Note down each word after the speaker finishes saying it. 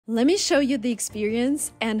Let me show you the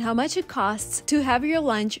experience and how much it costs to have your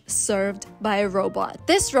lunch served by a robot.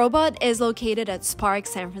 This robot is located at Spark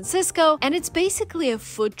San Francisco, and it's basically a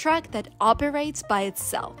food truck that operates by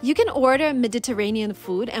itself. You can order Mediterranean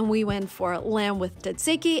food, and we went for lamb with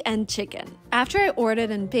tzatziki and chicken. After I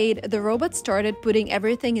ordered and paid, the robot started putting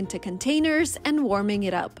everything into containers and warming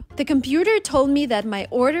it up. The computer told me that my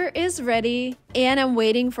order is ready and I'm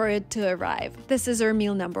waiting for it to arrive. This is our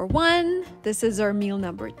meal number 1. This is our meal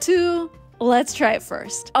number 2. Let's try it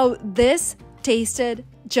first. Oh, this tasted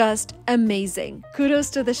just amazing. Kudos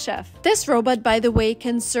to the chef. This robot, by the way,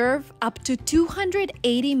 can serve up to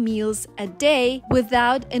 280 meals a day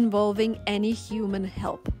without involving any human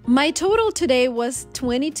help. My total today was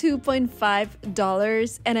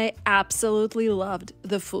 $22.5 and I absolutely loved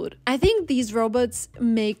the food. I think these robots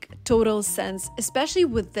make total sense, especially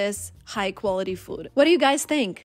with this high quality food. What do you guys think?